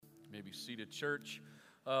may be seated, church.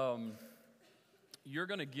 You're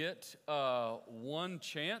going to get one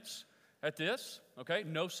chance at this, okay?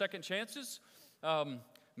 No second chances.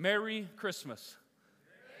 Merry Christmas.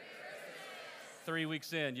 3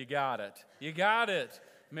 weeks in, you got it. You got it.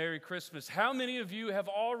 Merry Christmas. How many of you have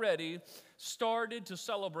already started to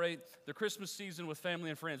celebrate the Christmas season with family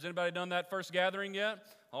and friends? Anybody done that first gathering yet?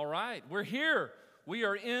 All right, we're here. We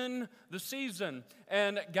are in the season.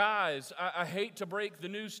 And guys, I hate to break the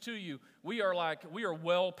news to you. We are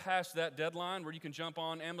well past that deadline where you can jump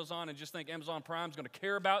on Amazon and just think Amazon Prime is going to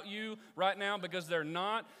care about you right now, because they're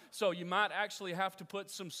not. So you might actually have to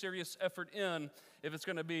put some serious effort in if it's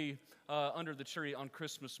going to be under the tree on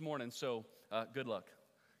Christmas morning. So good luck.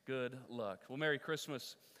 Good luck. Well, Merry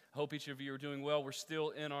Christmas. I hope each of you are doing well. We're still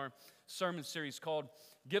in our sermon series called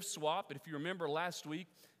Gift Swap. And if you remember last week,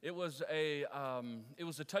 it was a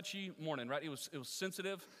touchy morning, right? It was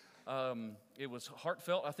sensitive. It was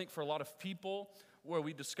heartfelt, I think, for a lot of people, where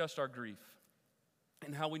we discussed our grief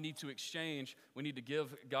and how we need to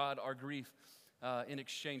give God our grief in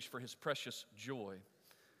exchange for His precious joy.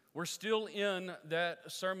 We're still in that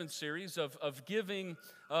sermon series of giving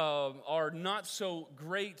our not so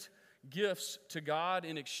great gifts to God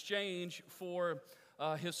in exchange for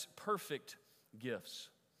His perfect gifts.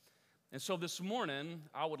 And so this morning,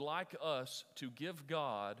 I would like us to give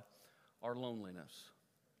God our loneliness.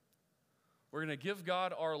 We're going to give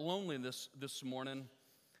God our loneliness this morning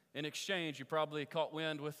in exchange. You probably caught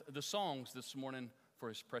wind with the songs this morning for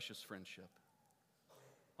His precious friendship.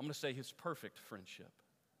 I'm going to say His perfect friendship.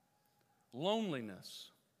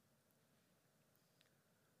 Loneliness.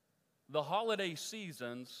 The holiday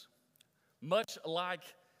seasons, much like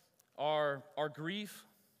our grief,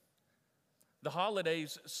 the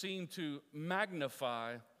holidays seem to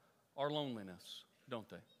magnify our loneliness, don't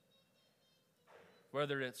they?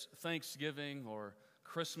 Whether it's Thanksgiving or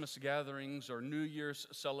Christmas gatherings or New Year's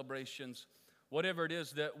celebrations, whatever it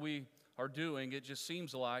is that we are doing, it just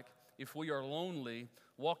seems like if we are lonely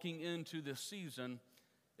walking into this season,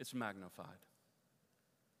 it's magnified.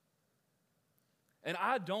 And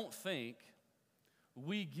I don't think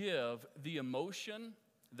we give the emotion,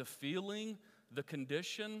 the feeling, the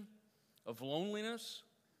condition of loneliness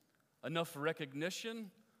enough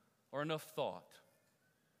recognition or enough thought.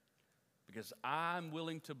 Because I'm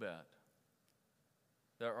willing to bet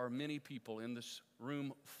there are many people in this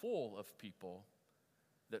room full of people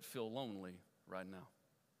that feel lonely right now.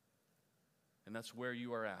 And that's where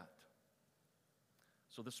you are at.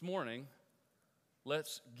 So this morning,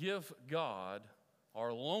 let's give God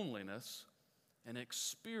our loneliness and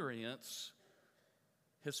experience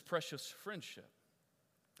His precious friendship.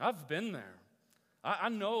 I've been there. I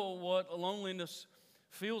know what loneliness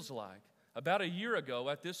feels like. About a year ago,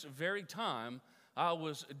 at this very time, I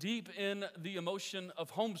was deep in the emotion of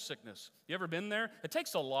homesickness. You ever been there? It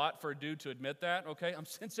takes a lot for a dude to admit that, okay? I'm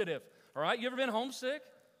sensitive, all right? You ever been homesick?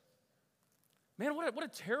 Man, what a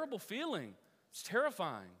terrible feeling. It's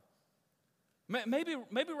terrifying. Maybe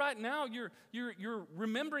right now you're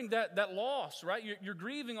remembering that loss, right? You're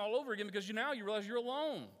grieving all over again because now you realize you're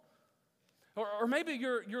alone. Or maybe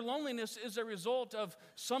your loneliness is a result of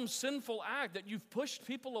some sinful act that you've pushed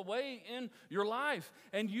people away in your life,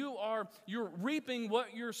 and you're reaping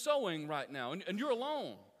what you're sowing right now, and you're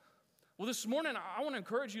alone. Well, this morning I want to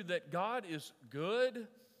encourage you that God is good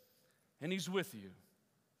and He's with you.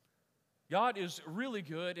 God is really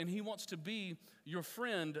good, and He wants to be your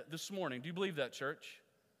friend this morning. Do you believe that, church?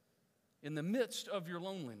 In the midst of your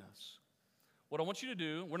loneliness. What I want you to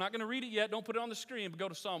do, we're not going to read it yet, don't put it on the screen, but go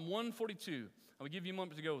to Psalm 142. I will give you a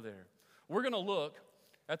moment to go there. We're going to look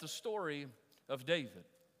at the story of David.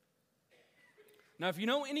 Now, if you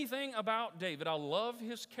know anything about David, I love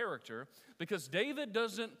his character because David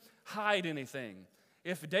doesn't hide anything.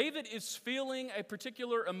 If David is feeling a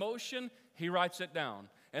particular emotion, he writes it down.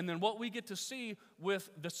 And then what we get to see with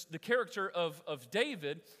the character of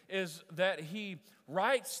David is that he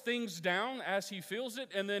writes things down as he feels it,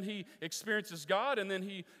 and then he experiences God, and then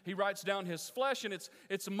he writes down his flesh, and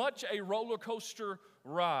it's much a roller coaster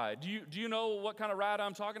ride. Do you know what kind of ride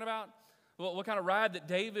I'm talking about? What kind of ride that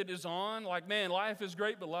David is on? Like, man, life is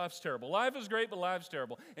great, but life's terrible. Life is great, but life's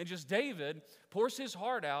terrible. And just David pours his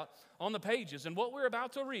heart out on the pages. And what we're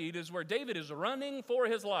about to read is where David is running for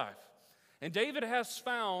his life. And David has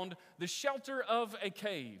found the shelter of a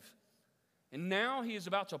cave. And now he is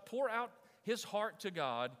about to pour out his heart to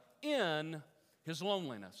God in his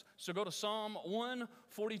loneliness. So go to Psalm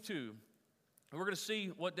 142. And we're going to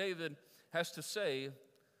see what David has to say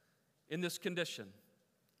in this condition.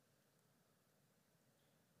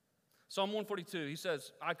 Psalm 142, he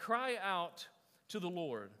says, I cry out to the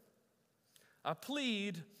Lord. I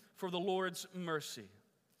plead for the Lord's mercy.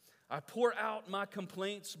 I pour out my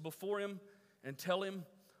complaints before him and tell him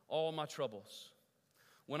all my troubles.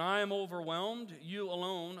 When I am overwhelmed, you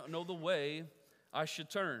alone know the way I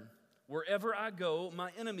should turn. Wherever I go,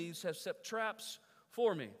 my enemies have set traps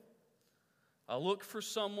for me. I look for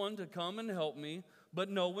someone to come and help me,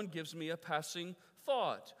 but no one gives me a passing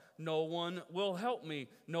thought. No one will help me.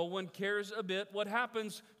 No one cares a bit what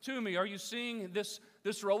happens to me. Are you seeing this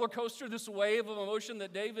roller coaster, this wave of emotion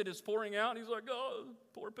that David is pouring out? He's like, oh,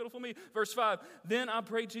 poor pitiful me. Verse 5, then I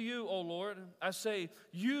pray to you, O Lord. I say,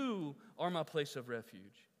 you are my place of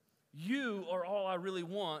refuge. You are all I really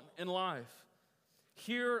want in life.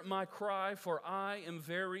 Hear my cry, for I am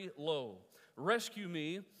very low. Rescue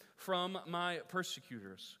me from my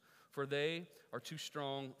persecutors, for they are too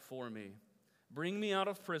strong for me. Bring me out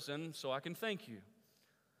of prison so I can thank you.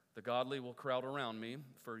 The godly will crowd around me,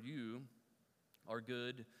 for you are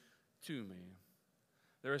good to me.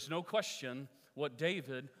 There is no question what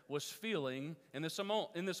David was feeling in this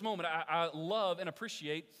moment. I love and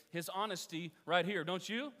appreciate his honesty right here, don't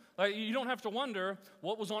you? Like, you don't have to wonder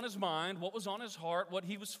what was on his mind, what was on his heart, what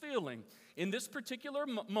he was feeling. In this particular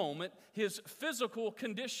moment, his physical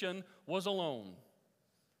condition was alone.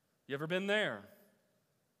 You ever been there?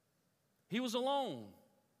 He was alone.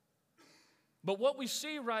 But what we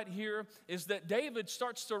see right here is that David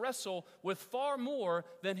starts to wrestle with far more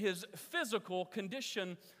than his physical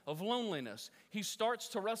condition of loneliness. He starts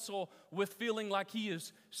to wrestle with feeling like he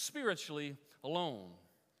is spiritually alone.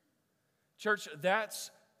 Church, that's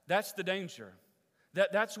the danger.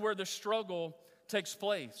 That's where the struggle takes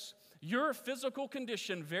place. Your physical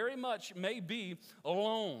condition very much may be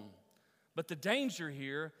alone. But the danger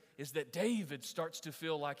here is that David starts to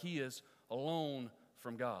feel like he is alone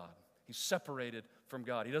from God. He's separated from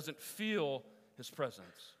God. He doesn't feel his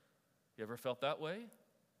presence. You ever felt that way?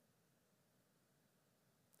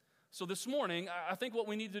 So this morning, I think what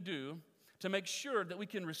we need to do to make sure that we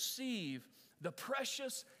can receive the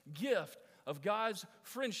precious gift of God's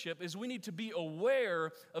friendship is we need to be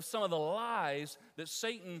aware of some of the lies that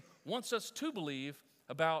Satan wants us to believe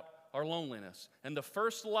about our loneliness. And the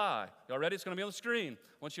first lie, y'all ready? It's going to be on the screen.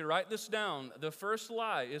 I want you to write this down. The first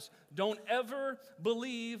lie is don't ever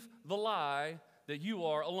believe the lie that you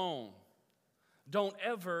are alone. Don't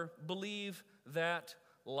ever believe that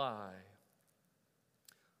lie.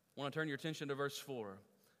 I want to turn your attention to verse 4.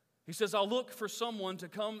 He says, I'll look for someone to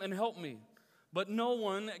come and help me, but no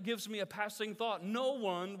one gives me a passing thought. No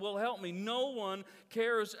one will help me. No one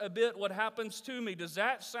cares a bit what happens to me. Does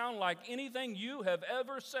that sound like anything you have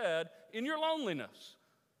ever said in your loneliness?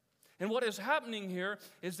 And what is happening here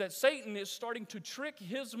is that Satan is starting to trick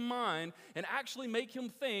his mind and actually make him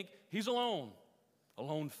think he's alone.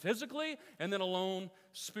 Alone physically and then alone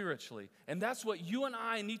spiritually. And that's what you and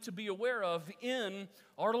I need to be aware of in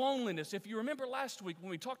our loneliness. If you remember last week when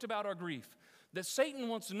we talked about our grief, that Satan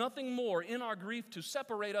wants nothing more in our grief to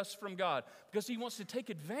separate us from God because he wants to take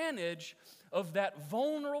advantage of that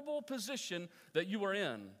vulnerable position that you are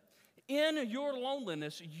in. In your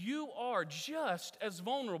loneliness, you are just as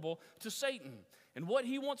vulnerable to Satan. And what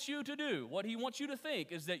he wants you to do, what he wants you to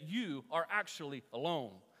think is that you are actually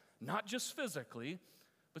alone. Not just physically,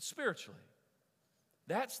 but spiritually.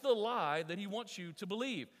 That's the lie that he wants you to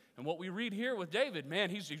believe. And what we read here with David, man,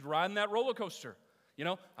 he's riding that roller coaster. You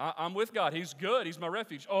know, I'm with God. He's good. He's my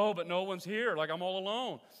refuge. Oh, but no one's here. Like I'm all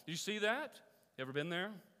alone. Do you see that? You ever been there?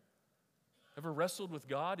 Ever wrestled with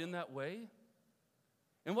God in that way?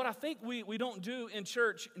 And what I think we don't do in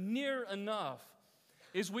church near enough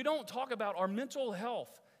is we don't talk about our mental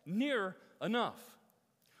health near enough.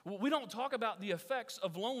 We don't talk about the effects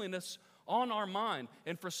of loneliness on our mind.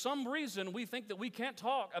 And for some reason, we think that we can't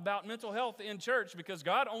talk about mental health in church because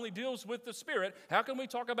God only deals with the spirit. How can we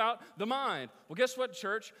talk about the mind? Well, guess what,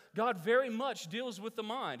 church? God very much deals with the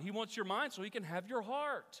mind. He wants your mind so he can have your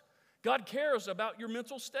heart. God cares about your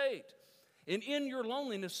mental state. And in your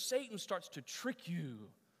loneliness, Satan starts to trick you.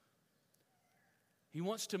 He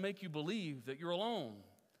wants to make you believe that you're alone.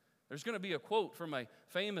 There's going to be a quote from a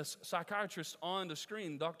famous psychiatrist on the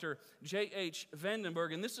screen, Dr. J.H.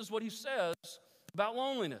 Vandenberg, and this is what he says about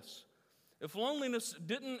loneliness. If loneliness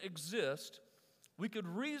didn't exist, we could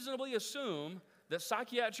reasonably assume that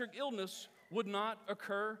psychiatric illness would not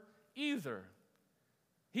occur either.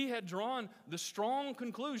 He had drawn the strong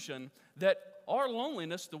conclusion that our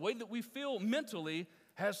loneliness, the way that we feel mentally,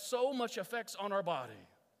 has so much effects on our body.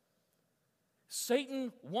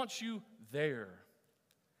 Satan wants you there.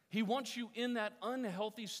 He wants you in that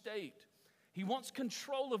unhealthy state. He wants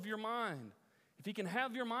control of your mind. If he can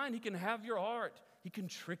have your mind, he can have your heart. He can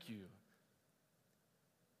trick you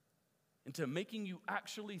into making you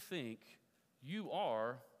actually think you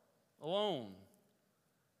are alone.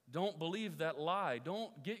 Don't believe that lie.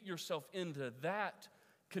 Don't get yourself into that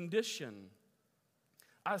condition.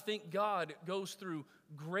 I think God goes through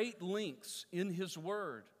great lengths in His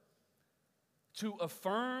Word to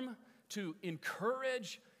affirm, to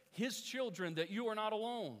encourage His children that you are not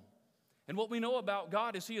alone. And what we know about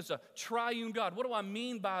God is He is a triune God. What do I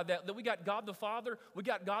mean by that? That we got God the Father, we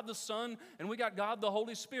got God the Son, and we got God the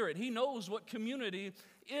Holy Spirit. He knows what community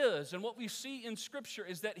is. And what we see in Scripture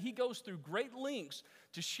is that He goes through great lengths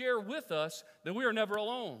to share with us that we are never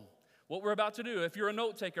alone. What we're about to do, if you're a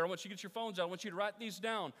note taker, I want you to get your phones out. I want you to write these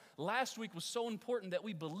down. Last week was so important that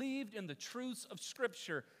we believed in the truths of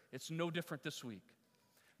Scripture. It's no different this week.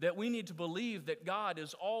 That we need to believe that God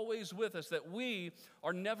is always with us, that we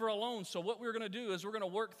are never alone. So what we're going to do is we're going to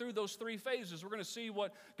work through those three phases. We're going to see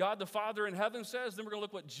what God the Father in heaven says, then we're going to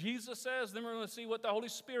look what Jesus says, then we're going to see what the Holy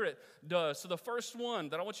Spirit does. So the first one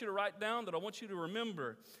that I want you to write down, that I want you to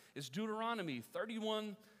remember, is Deuteronomy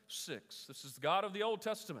 31:6. This is the God of the Old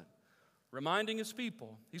Testament reminding His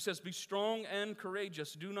people. He says, "Be strong and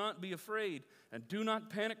courageous. Do not be afraid, and do not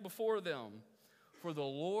panic before them. For the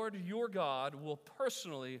Lord your God will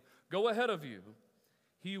personally go ahead of you.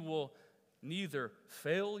 He will neither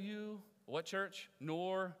fail you," what church?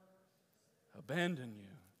 "Nor abandon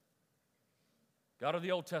you." God of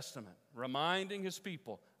the Old Testament, reminding His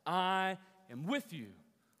people, I am with you.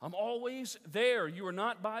 I'm always there. You are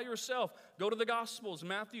not by yourself. Go to the Gospels,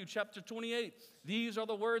 Matthew chapter 28. These are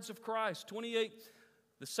the words of Christ. 28,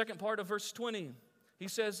 the second part of verse 20. He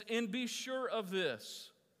says, "And be sure of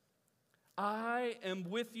this, I am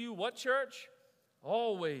with you," what church?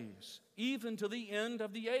 "Always, even to the end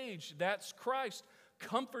of the age." That's Christ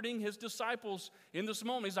comforting His disciples in this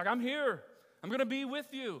moment. He's like, I'm here. I'm going to be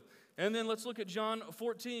with you. And then let's look at John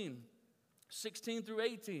 14, 16 through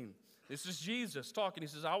 18. This is Jesus talking. He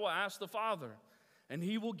says, "I will ask the Father, and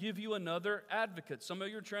He will give you another advocate." Some of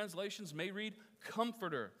your translations may read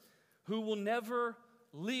comforter, "who will never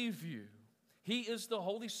leave you. He is the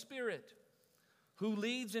Holy Spirit, who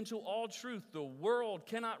leads into all truth. The world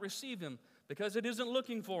cannot receive Him because it isn't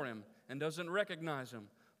looking for Him and doesn't recognize Him.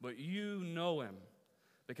 But you know Him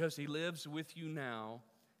because He lives with you now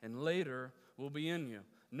and later will be in you.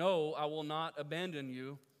 No, I will not abandon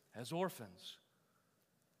you as orphans.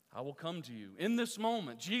 I will come to you." In this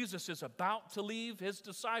moment, Jesus is about to leave His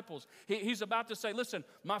disciples. He's about to say, listen,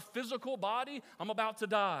 my physical body, I'm about to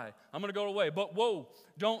die. I'm going to go away. But whoa,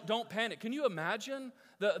 don't panic. Can you imagine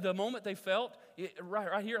the moment they felt,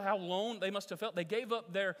 right here, how alone they must have felt? They gave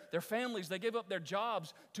up their families. They gave up their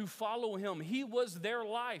jobs to follow Him. He was their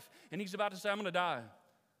life. And He's about to say, I'm going to die.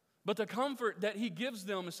 But the comfort that He gives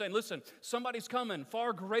them is saying, listen, somebody's coming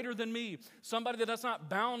far greater than me. Somebody that's not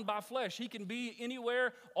bound by flesh. He can be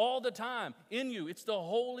anywhere all the time in you. It's the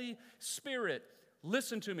Holy Spirit.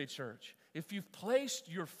 Listen to me, church. If you've placed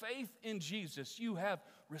your faith in Jesus, you have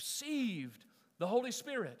received the Holy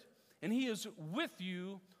Spirit. And He is with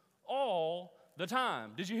you all the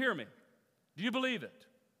time. Did you hear me? Do you believe it?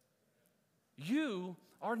 You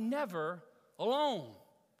are never alone.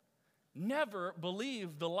 Never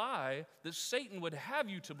believe the lie that Satan would have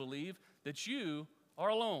you to believe, that you are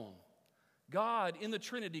alone. God in the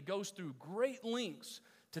Trinity goes through great lengths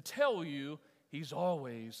to tell you He's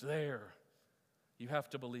always there. You have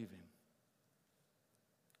to believe Him.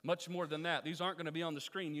 Much more than that. These aren't going to be on the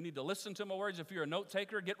screen. You need to listen to my words. If you're a note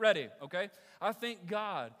taker, get ready, okay? I think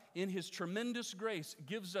God, in His tremendous grace,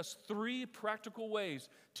 gives us three practical ways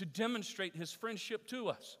to demonstrate His friendship to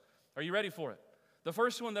us. Are you ready for it? The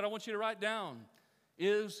first one that I want you to write down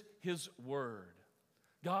is His Word.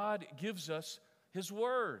 God gives us His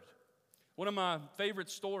Word. One of my favorite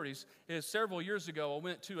stories is several years ago, I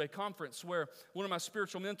went to a conference where one of my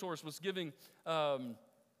spiritual mentors was giving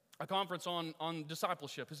a conference on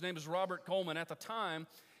discipleship. His name is Robert Coleman. At the time,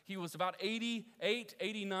 he was about 88,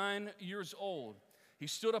 89 years old. He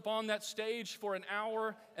stood up on that stage for an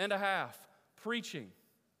hour and a half preaching.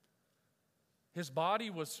 His body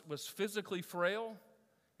was physically frail,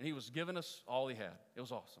 and he was giving us all he had. It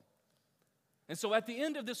was awesome. And so at the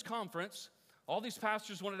end of this conference, all these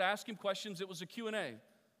pastors wanted to ask him questions. It was a Q&A.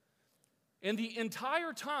 And the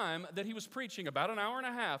entire time that he was preaching, about an hour and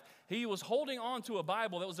a half, he was holding on to a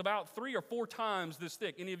Bible that was about 3 or 4 times this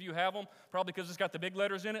thick. Any of you have them? Probably because it's got the big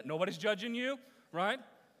letters in it. Nobody's judging you, right?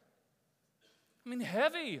 I mean,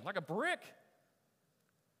 heavy, like a brick.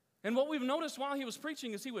 And what we've noticed while he was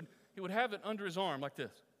preaching is he would have it under his arm like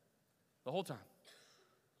this the whole time.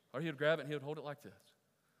 Or he would grab it and he would hold it like this.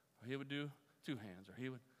 Or he would do 2 hands, or he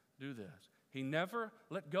would do this. He never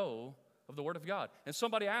let go of the Word of God. And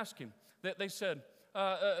somebody asked him, they said,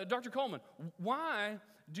 Dr. Coleman, why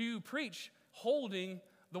do you preach holding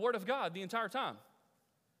the Word of God the entire time.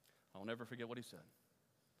 I'll never forget what he said.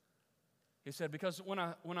 He said, because when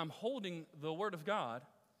I'm holding the Word of God,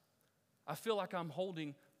 I feel like I'm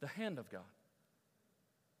holding the hand of God.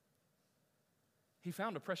 He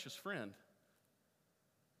found a precious friend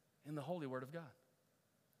in the holy Word of God.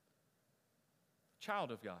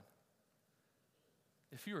 Child of God,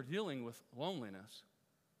 if you are dealing with loneliness,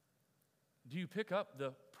 do you pick up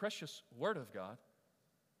the precious Word of God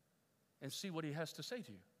and see what He has to say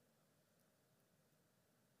to you?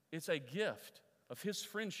 It's a gift of His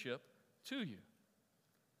friendship to you.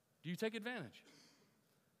 Do you take advantage?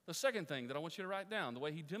 The second thing that I want you to write down, the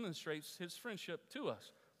way He demonstrates His friendship to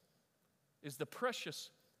us, is the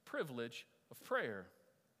precious privilege of prayer.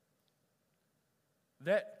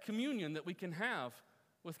 That communion that we can have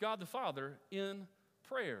with God the Father in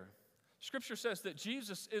prayer. Scripture says that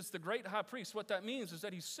Jesus is the great high priest. What that means is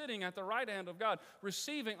that He's sitting at the right hand of God,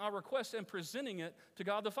 receiving our request and presenting it to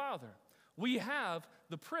God the Father. We have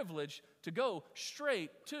the privilege to go straight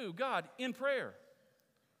to God in prayer,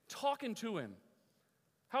 talking to Him.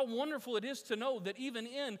 How wonderful it is to know that even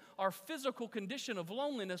in our physical condition of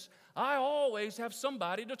loneliness, I always have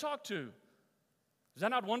somebody to talk to. Is that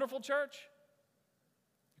not wonderful, church?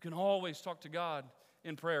 You can always talk to God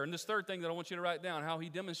in prayer. And this third thing that I want you to write down, how He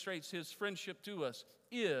demonstrates His friendship to us,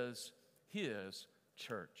 is His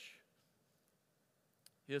church.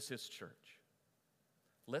 Is His church.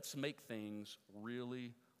 Let's make things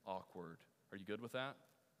really awkward. Are you good with that?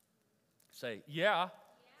 Say, yeah.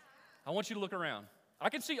 I want you to look around. I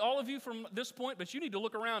can see all of you from this point, but you need to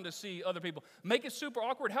look around to see other people. Make it super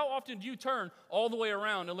awkward. How often do you turn all the way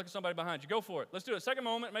around and look at somebody behind you? Go for it. Let's do it. Second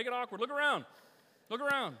moment, make it awkward. Look around. Look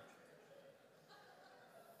around.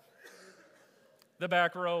 The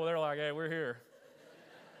back row, they're like, hey, we're here.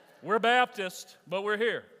 We're Baptist, but we're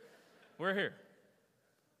here. We're here.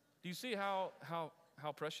 Do you see how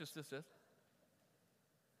precious this is?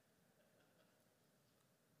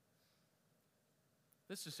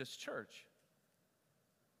 This is His church.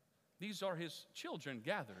 These are His children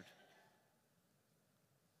gathered.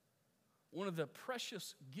 One of the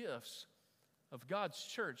precious gifts of God's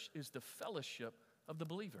church is the fellowship of the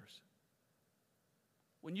believers.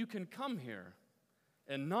 When you can come here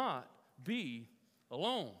and not be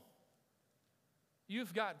alone.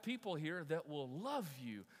 You've got people here that will love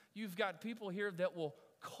you. You've got people here that will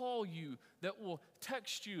call you, that will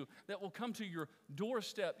text you, that will come to your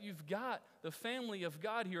doorstep. You've got the family of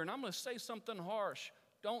God here. And I'm going to say something harsh.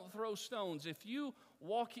 Don't throw stones. If you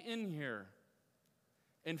walk in here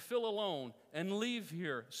and feel alone and leave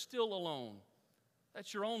here still alone,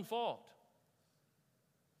 that's your own fault.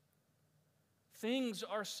 Things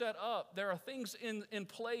are set up. There are things in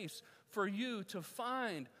place for you to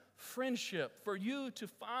find friendship, for you to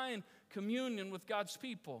find communion with God's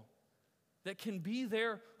people that can be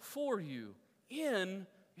there for you in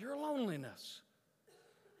your loneliness.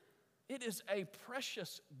 It is a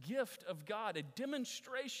precious gift of God, a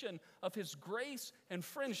demonstration of His grace and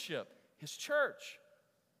friendship, His church.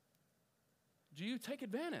 Do you take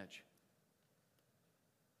advantage?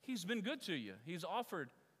 He's been good to you. He's offered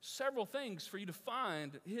several things for you to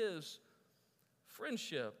find His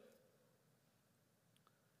friendship.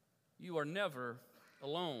 You are never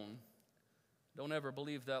alone. Don't ever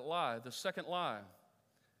believe that lie. The second lie,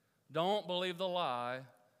 don't believe the lie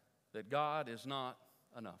that God is not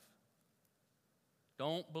enough.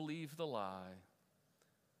 Don't believe the lie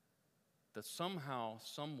that somehow,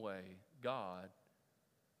 some way, God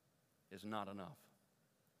is not enough.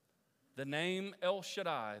 The name El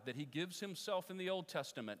Shaddai that He gives Himself in the Old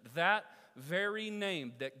Testament, that very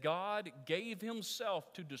name that God gave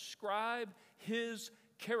Himself to describe His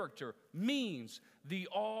character, means the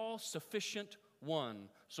all-sufficient one.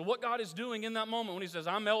 So what God is doing in that moment when He says,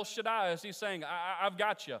 I'm El Shaddai, is He's saying, I've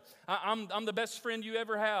got you. I'm the best friend you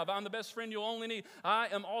ever have. I'm the best friend you'll only need. I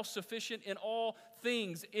am all-sufficient in all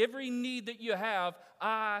things. Every need that you have,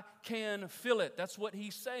 I can fill it. That's what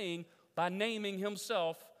He's saying by naming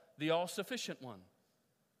Himself the all-sufficient one.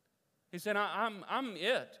 He said, I'm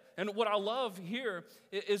it. And what I love here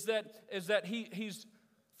is that he's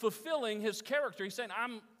fulfilling His character. He's saying,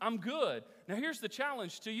 I'm good. Now here's the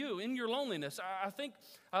challenge to you in your loneliness. I think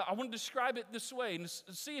I want to describe it this way and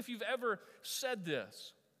see if you've ever said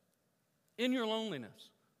this in your loneliness.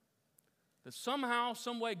 That somehow,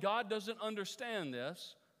 some way, God doesn't understand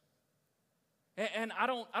this. And I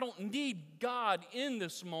don't need God in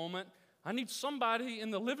this moment. I need somebody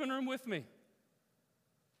in the living room with me.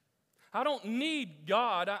 I don't need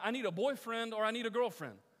God. I need a boyfriend or I need a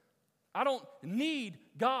girlfriend. I don't need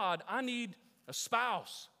God. I need a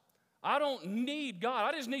spouse. I don't need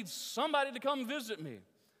God. I just need somebody to come visit me.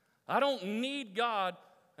 I don't need God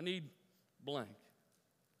I need blank.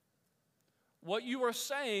 What you are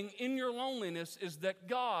saying in your loneliness is that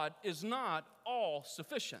God is not all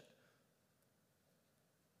sufficient.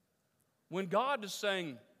 When God is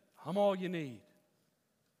saying, I'm all you need,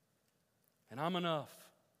 and I'm enough,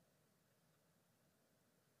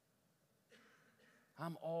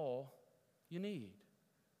 I'm all you need.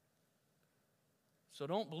 So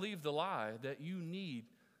don't believe the lie that you need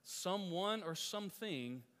someone or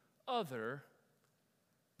something other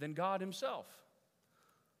than God Himself.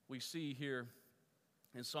 We see here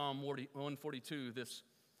in Psalm 142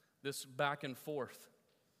 this back and forth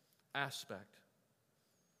aspect.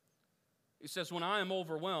 He says, when I am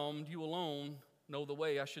overwhelmed, you alone know the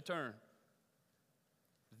way I should turn.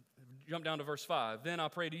 Jump down to verse 5. Then I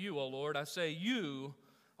pray to you, O Lord. I say, you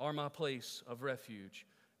are my place of refuge.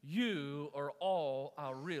 You are all I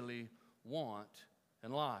really want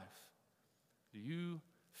in life. Do you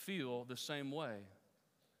feel the same way?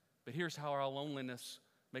 But here's how our loneliness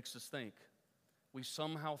makes us think. We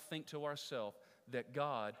somehow think to ourselves that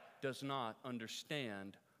God does not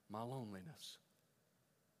understand my loneliness.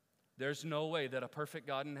 There's no way that a perfect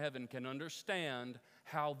God in heaven can understand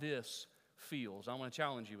how this feels. I want to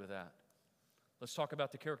challenge you with that. Let's talk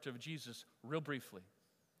about the character of Jesus real briefly.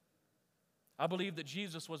 I believe that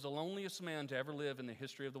Jesus was the loneliest man to ever live in the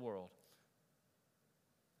history of the world.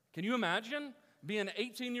 Can you imagine being an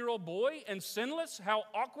 18-year-old boy and sinless? How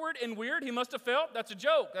awkward and weird he must have felt? That's a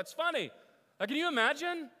joke. That's funny. Can you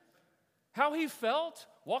imagine how he felt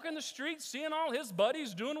walking the streets, seeing all his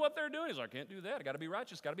buddies doing what they're doing? He's like, I can't do that. I got to be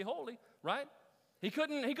righteous, got to be holy, right? He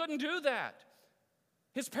couldn't do that.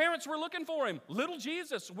 His parents were looking for him. Little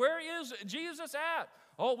Jesus, where is Jesus at?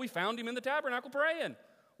 Oh, we found him in the tabernacle praying.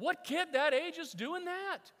 What kid that age is doing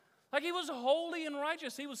that? Like, he was holy and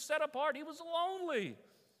righteous. He was set apart. He was lonely.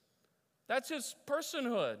 That's his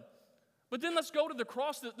personhood. But then let's go to the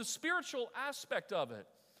cross, the spiritual aspect of it.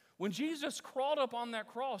 When Jesus crawled up on that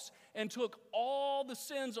cross and took all the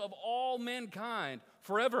sins of all mankind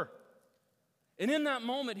forever. And in that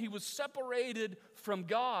moment, he was separated from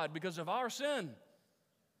God because of our sin.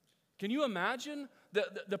 Can you imagine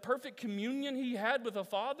the perfect communion he had with the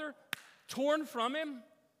Father torn from him?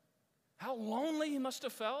 How lonely he must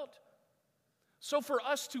have felt. So for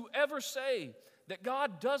us to ever say that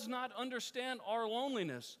God does not understand our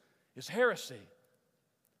loneliness is heresy.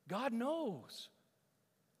 God knows.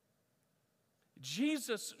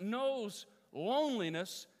 Jesus knows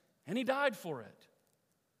loneliness, and he died for it.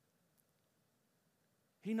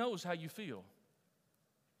 He knows how you feel.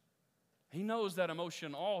 He knows that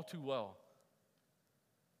emotion all too well.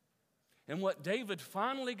 And what David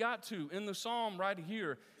finally got to in the psalm right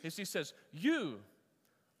here is he says, you,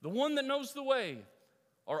 the one that knows the way,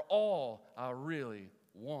 are all I really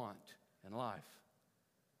want in life.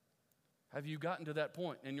 Have you gotten to that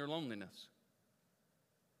point in your loneliness?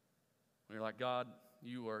 When you're like, God,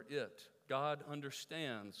 you are it. God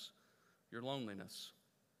understands your loneliness.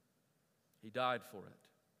 He died for it.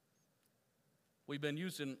 We've been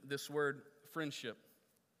using this word friendship.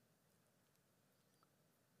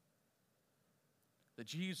 That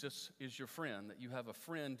Jesus is your friend, that you have a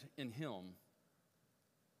friend in Him.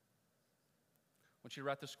 I want you to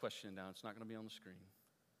write this question down. It's not going to be on the screen.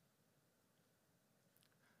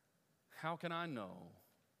 How can I know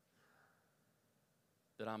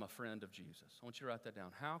that I'm a friend of Jesus? I want you to write that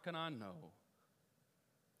down. How can I know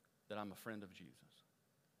that I'm a friend of Jesus?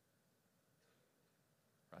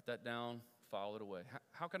 Write that down, file it away.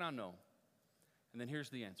 How can I know? And then here's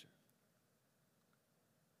the answer.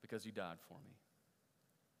 Because He died for me.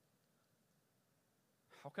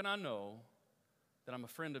 How can I know that I'm a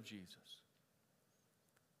friend of Jesus?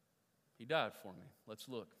 He died for me. Let's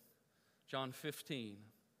look. John 15,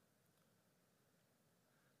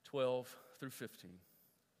 12 through 15.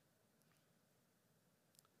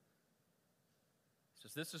 It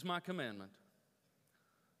says, this is my commandment.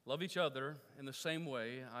 Love each other in the same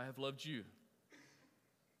way I have loved you.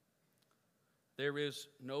 There is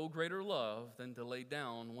no greater love than to lay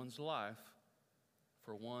down one's life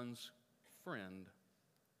for one's friend.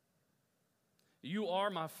 You are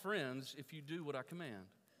my friends if you do what I command.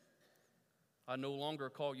 I no longer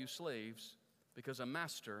call you slaves because a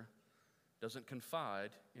master doesn't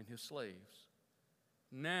confide in his slaves.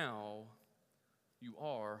 Now you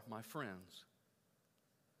are my friends,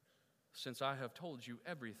 since I have told you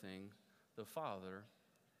everything the Father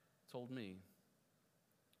told me.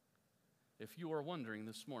 If you are wondering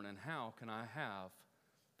this morning, how can I have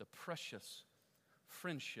the precious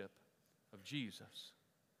friendship of Jesus?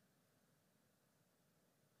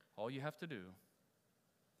 All you have to do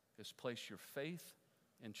is place your faith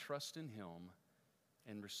and trust in Him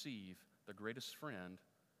and receive the greatest friend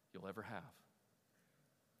you'll ever have.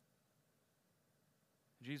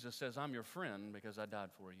 Jesus says, I'm your friend because I died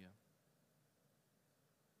for you.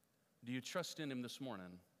 Do you trust in him this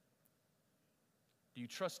morning? Do you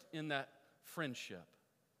trust in that friendship?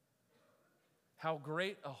 How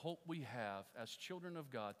great a hope we have as children of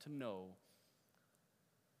God to know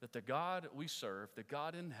that the God we serve, the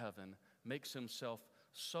God in heaven, makes himself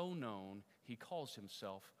so known, he calls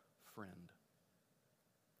himself friend.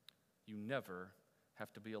 You never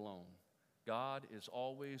have to be alone. God is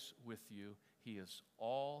always with you. He is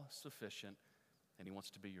all sufficient, and he wants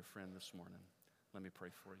to be your friend this morning. Let me pray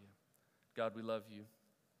for you. God, we love you.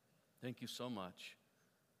 Thank you so much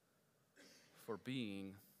for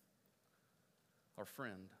being our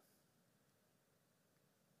friend.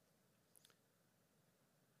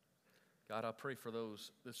 God, I pray for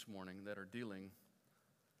those this morning that are dealing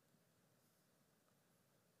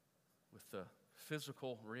with the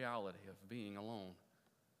physical reality of being alone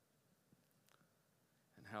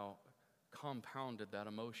and how compounded that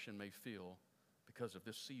emotion may feel because of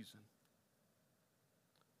this season.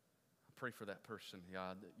 I pray for that person,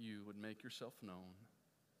 God, that you would make yourself known,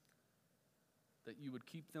 that you would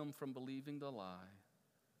keep them from believing the lie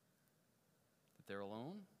that they're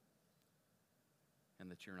alone and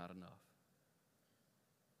that you're not enough.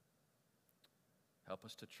 Help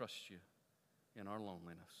us to trust you in our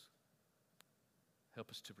loneliness. Help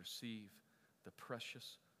us to receive the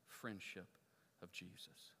precious friendship of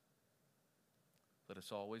Jesus. Let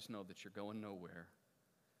us always know that you're going nowhere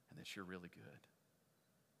and that you're really good.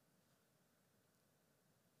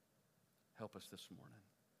 Help us this morning.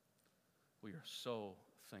 We are so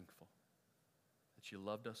thankful that you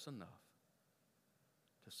loved us enough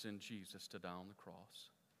to send Jesus to die on the cross,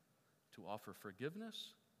 to offer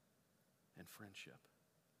forgiveness and friendship.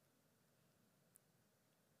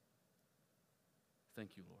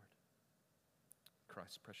 Thank you, Lord. In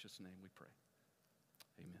Christ's precious name we pray.